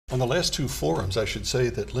On the last two forums, I should say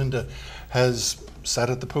that Linda has sat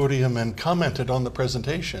at the podium and commented on the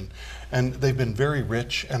presentation, and they've been very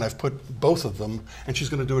rich, and I've put both of them, and she's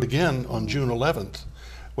going to do it again on June 11th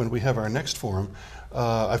when we have our next forum.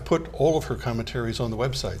 I've put all of her commentaries on the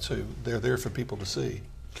website, so they're there for people to see.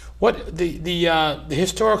 What the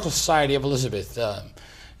Historical Society of Elizabeth,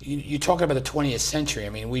 you talk about the 20th century. I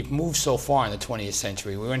mean, we've moved so far in the 20th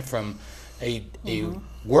century. We went from a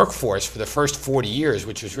workforce for the first 40 years,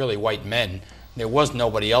 which was really white men. There was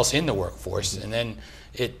nobody else in the workforce, and then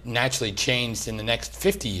it naturally changed in the next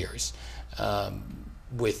 50 years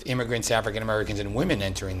with immigrants, African Americans, and women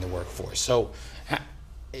entering the workforce. So,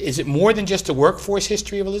 is it more than just a workforce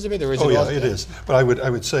history of Elizabeth, or is it? Oh yeah, it is. But I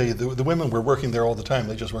would say the women were working there all the time.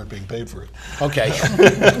 They just weren't being paid for it. Okay.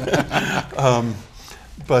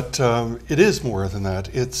 But it is more than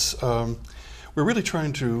that. It's we're really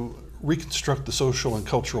trying to reconstruct the social and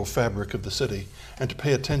cultural fabric of the city and to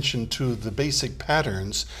pay attention to the basic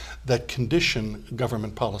patterns that condition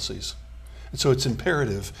government policies. And so it's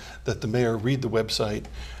imperative that the mayor read the website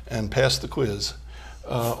and pass the quiz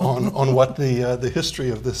on what the history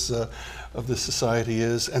of this society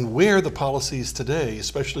is and where the policies today,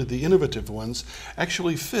 especially the innovative ones,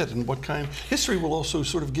 actually fit and what kind. History will also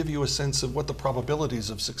sort of give you a sense of what the probabilities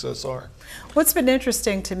of success are. What's been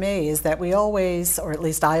interesting to me is that we always, or at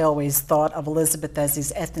least I always, thought of Elizabeth as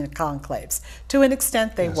these ethnic conclaves. To an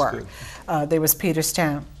extent they were. There was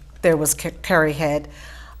Peterstown, there was Curry Head.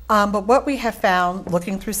 But what we have found,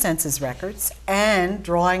 looking through census records and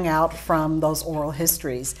drawing out from those oral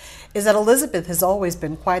histories, is that Elizabeth has always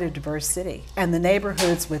been quite a diverse city, and the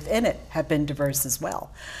neighborhoods within it have been diverse as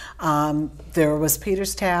well. There was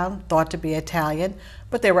Peterstown, thought to be Italian,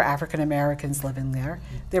 but there were African Americans living there.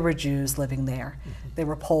 There were Jews living there. There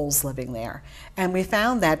were Poles living there, and we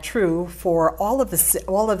found that true for all of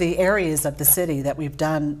the areas of the city that we've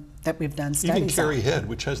done studies Even Kerry on. Head,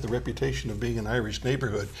 which has the reputation of being an Irish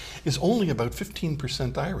neighborhood, is only about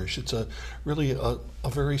 15% Irish. It's really a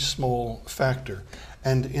very small factor.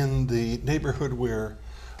 And in the neighborhood where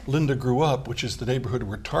Linda grew up, which is the neighborhood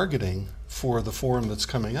we're targeting for the forum that's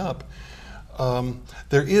coming up,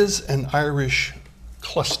 there is an Irish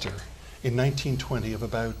cluster in 1920 of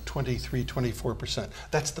about 23, 24%.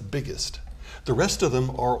 That's the biggest. The rest of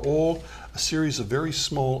them are all a series of very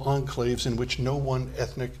small enclaves in which no one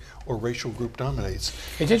ethnic or racial group dominates.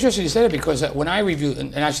 It's interesting you said it because when I review,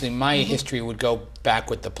 and actually my history would go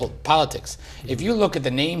back with the politics. If you look at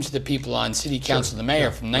the names of the people on city council, the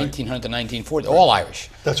mayor from 1900 to 1940, they're all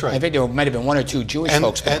Irish. That's right. I think there might have been one or two Jewish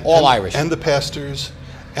folks, but all Irish. And the pastors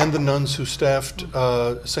and the nuns who staffed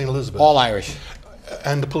St. Elizabeth. All Irish.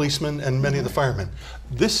 And the policemen and many of the firemen.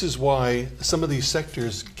 This is why some of these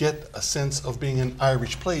sectors get a sense of being an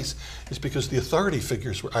Irish place, is because the authority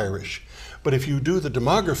figures were Irish. But if you do the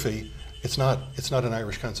demography, it's not an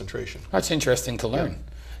Irish concentration. That's interesting to learn.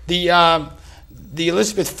 Yeah. The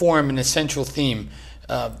Elizabeth Forum and the central theme,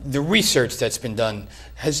 the research that's been done,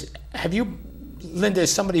 have you, Linda,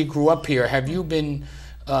 as somebody who grew up here, have you been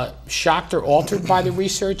shocked or altered by the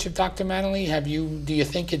research of Dr. Mattingly? Do you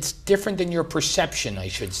think it's different than your perception, I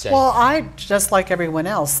should say? Well, I, just like everyone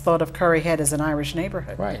else, thought of Curry Head as an Irish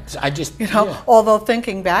neighborhood. Right. So I just, although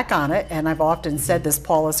thinking back on it, and I've often said this,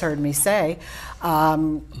 Paul has heard me say,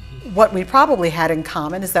 what we probably had in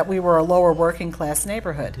common is that we were a lower working class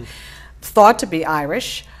neighborhood. Thought to be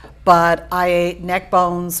Irish, but I ate neck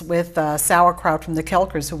bones with sauerkraut from the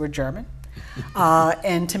Kelkers, who were German.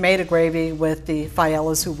 And tomato gravy with the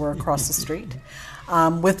Fiellas, who were across the street,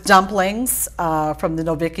 with dumplings from the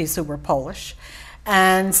Nowickis, who were Polish.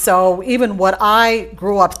 And so even what I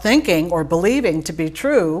grew up thinking or believing to be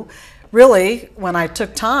true, really, when I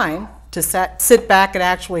took time to sit back and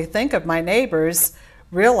actually think of my neighbors,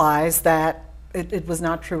 realized that it was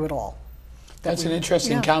not true at all. That's an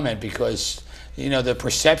interesting comment, because the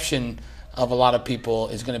perception of a lot of people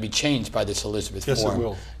is going to be changed by this Elizabeth Forum. Yes, it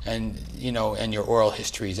will. And and your oral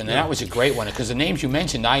histories, and that was a great one, because the names you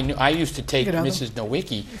mentioned, I used to take Mrs.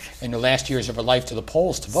 Nowicki in the last years of her life to the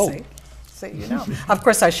polls to vote. See, Of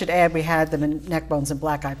course, I should add we had them in neck bones and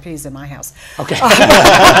black-eyed peas in my house. Okay.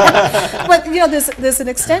 But there's an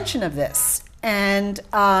extension of this, and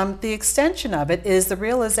the extension of it is the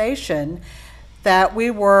realization that we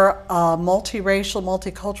were a multiracial,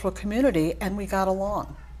 multicultural community, and we got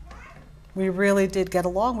along. We really did get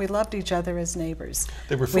along. We loved each other as neighbors.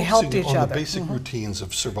 They were focusing on the basic routines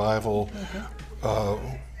of survival,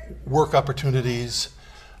 work opportunities.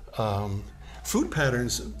 Food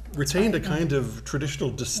patterns retained a kind of traditional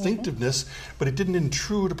distinctiveness, but it didn't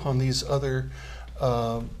intrude upon these other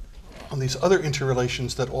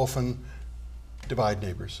interrelations that often divide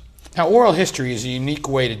neighbors. Now, oral history is a unique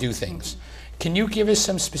way to do things. Can you give us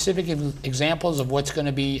some specific examples of what's going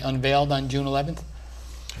to be unveiled on June 11th?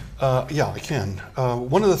 Yeah, I can.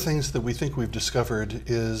 One of the things that we think we've discovered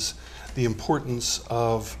is the importance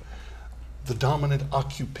of the dominant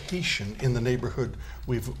occupation in the neighborhood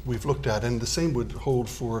we've looked at, and the same would hold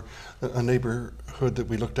for a neighborhood that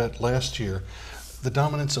we looked at last year. The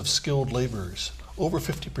dominance of skilled laborers, over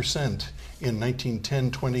 50% in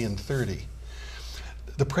 1910, 20, and 30.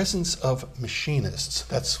 The presence of machinists,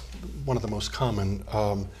 that's one of the most common,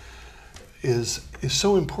 is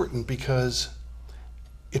so important because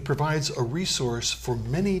it provides a resource for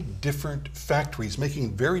many different factories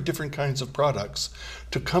making very different kinds of products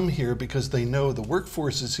to come here because they know the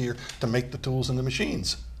workforce is here to make the tools and the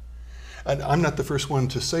machines. And I'm not the first one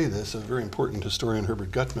to say this. A very important historian,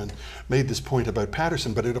 Herbert Gutman, made this point about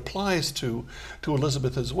Patterson, but it applies to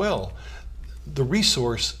Elizabeth as well. The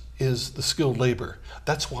resource is the skilled labor.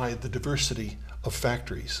 That's why the diversity of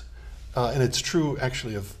factories. And it's true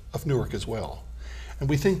actually of Newark as well. And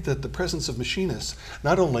we think that the presence of machinists,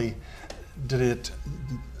 not only did it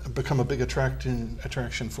become a big attraction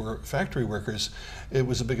for factory workers, it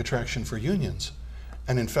was a big attraction for unions.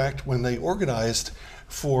 And in fact, when they organized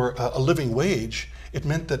for a living wage, it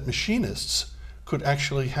meant that machinists could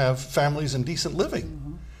actually have families and decent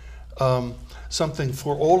living. Something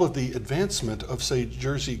for all of the advancement of, say,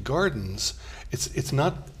 Jersey Gardens, it's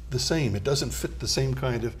not the same. It doesn't fit the same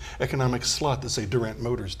kind of economic slot that, say, Durant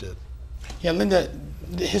Motors did. Yeah, Linda,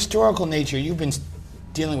 the historical nature, you've been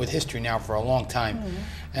dealing with history now for a long time,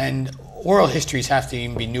 and oral histories have to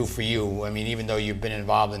even be new for you. I mean, even though you've been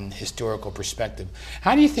involved in historical perspective.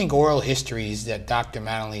 How do you think oral histories that Dr.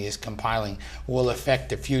 Mattingly is compiling will affect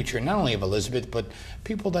the future, not only of Elizabeth, but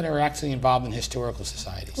people that are actually involved in historical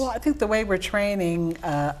societies? Well, I think the way we're training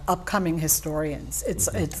upcoming historians,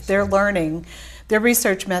 they're learning. Their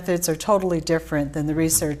research methods are totally different than the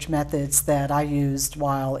research methods that I used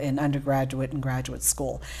while in undergraduate and graduate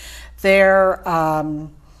school.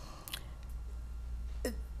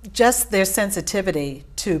 Just their sensitivity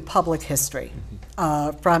to public history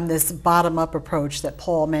from this bottom-up approach that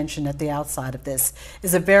Paul mentioned at the outside of this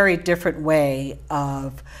is a very different way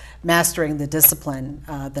of mastering the discipline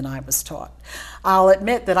than I was taught. I'll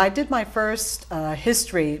admit that I did my first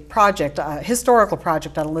historical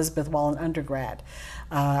project on Elizabeth while in undergrad.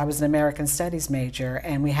 I was an American Studies major,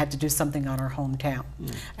 and we had to do something on our hometown.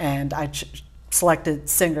 And I selected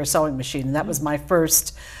Singer sewing machine, and that was my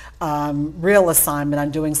first real assignment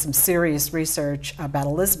on doing some serious research about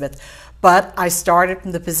Elizabeth. But I started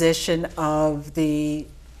from the position of the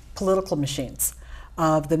political machines,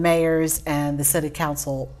 of the mayors and the city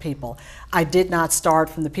council people. I did not start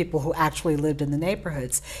from the people who actually lived in the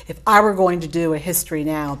neighborhoods. If I were going to do a history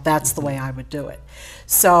now, that's the way I would do it.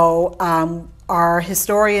 So our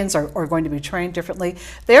historians are going to be trained differently.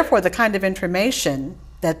 Therefore, the kind of information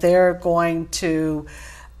that they're going to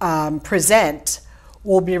present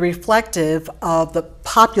will be reflective of the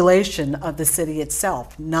population of the city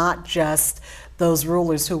itself, not just those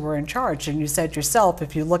rulers who were in charge. And you said yourself,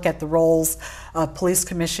 if you look at the roles of police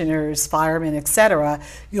commissioners, firemen, etc.,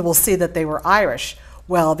 you will see that they were Irish.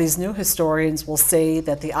 Well, these new historians will say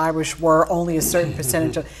that the Irish were only a certain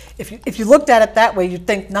percentage of. If you looked at it that way, you'd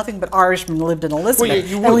think nothing but Irishmen lived in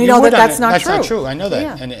Elizabeth. Well, and we know that that's not true. That's not true. I know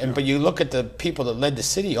that. Yeah. But you look at the people that led the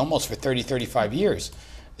city almost for 30, 35 years.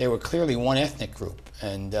 They were clearly one ethnic group,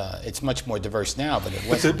 and it's much more diverse now. But it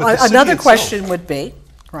wasn't. Another question would be,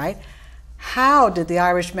 right? How did the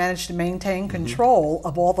Irish manage to maintain control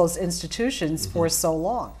of all those institutions for so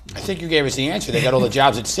long? I think you gave us the answer. They got all the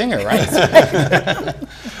jobs at Singer, right?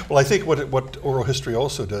 Well, I think what oral history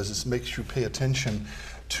also does is makes you pay attention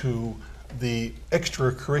to the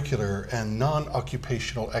extracurricular and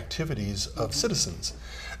non-occupational activities of citizens,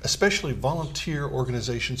 especially volunteer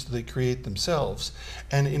organizations that they create themselves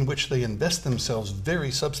and in which they invest themselves very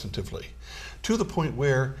substantively, to the point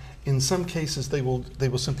where in some cases they will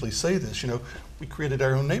simply say this, we created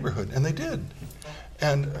our own neighborhood, and they did.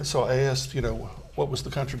 And so I asked, what was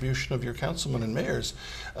the contribution of your councilmen and mayors?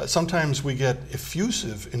 Sometimes we get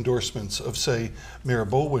effusive endorsements of, say, Mayor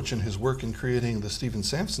Bollwage and his work in creating the Stephen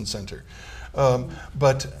Sampson Center.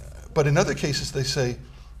 But in other cases they say,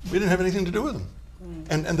 we didn't have anything to do with them.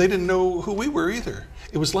 And they didn't know who we were either.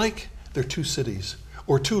 It was like they're two cities,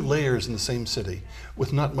 or two layers in the same city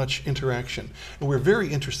with not much interaction. And we're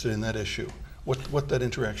very interested in that issue, what that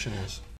interaction is.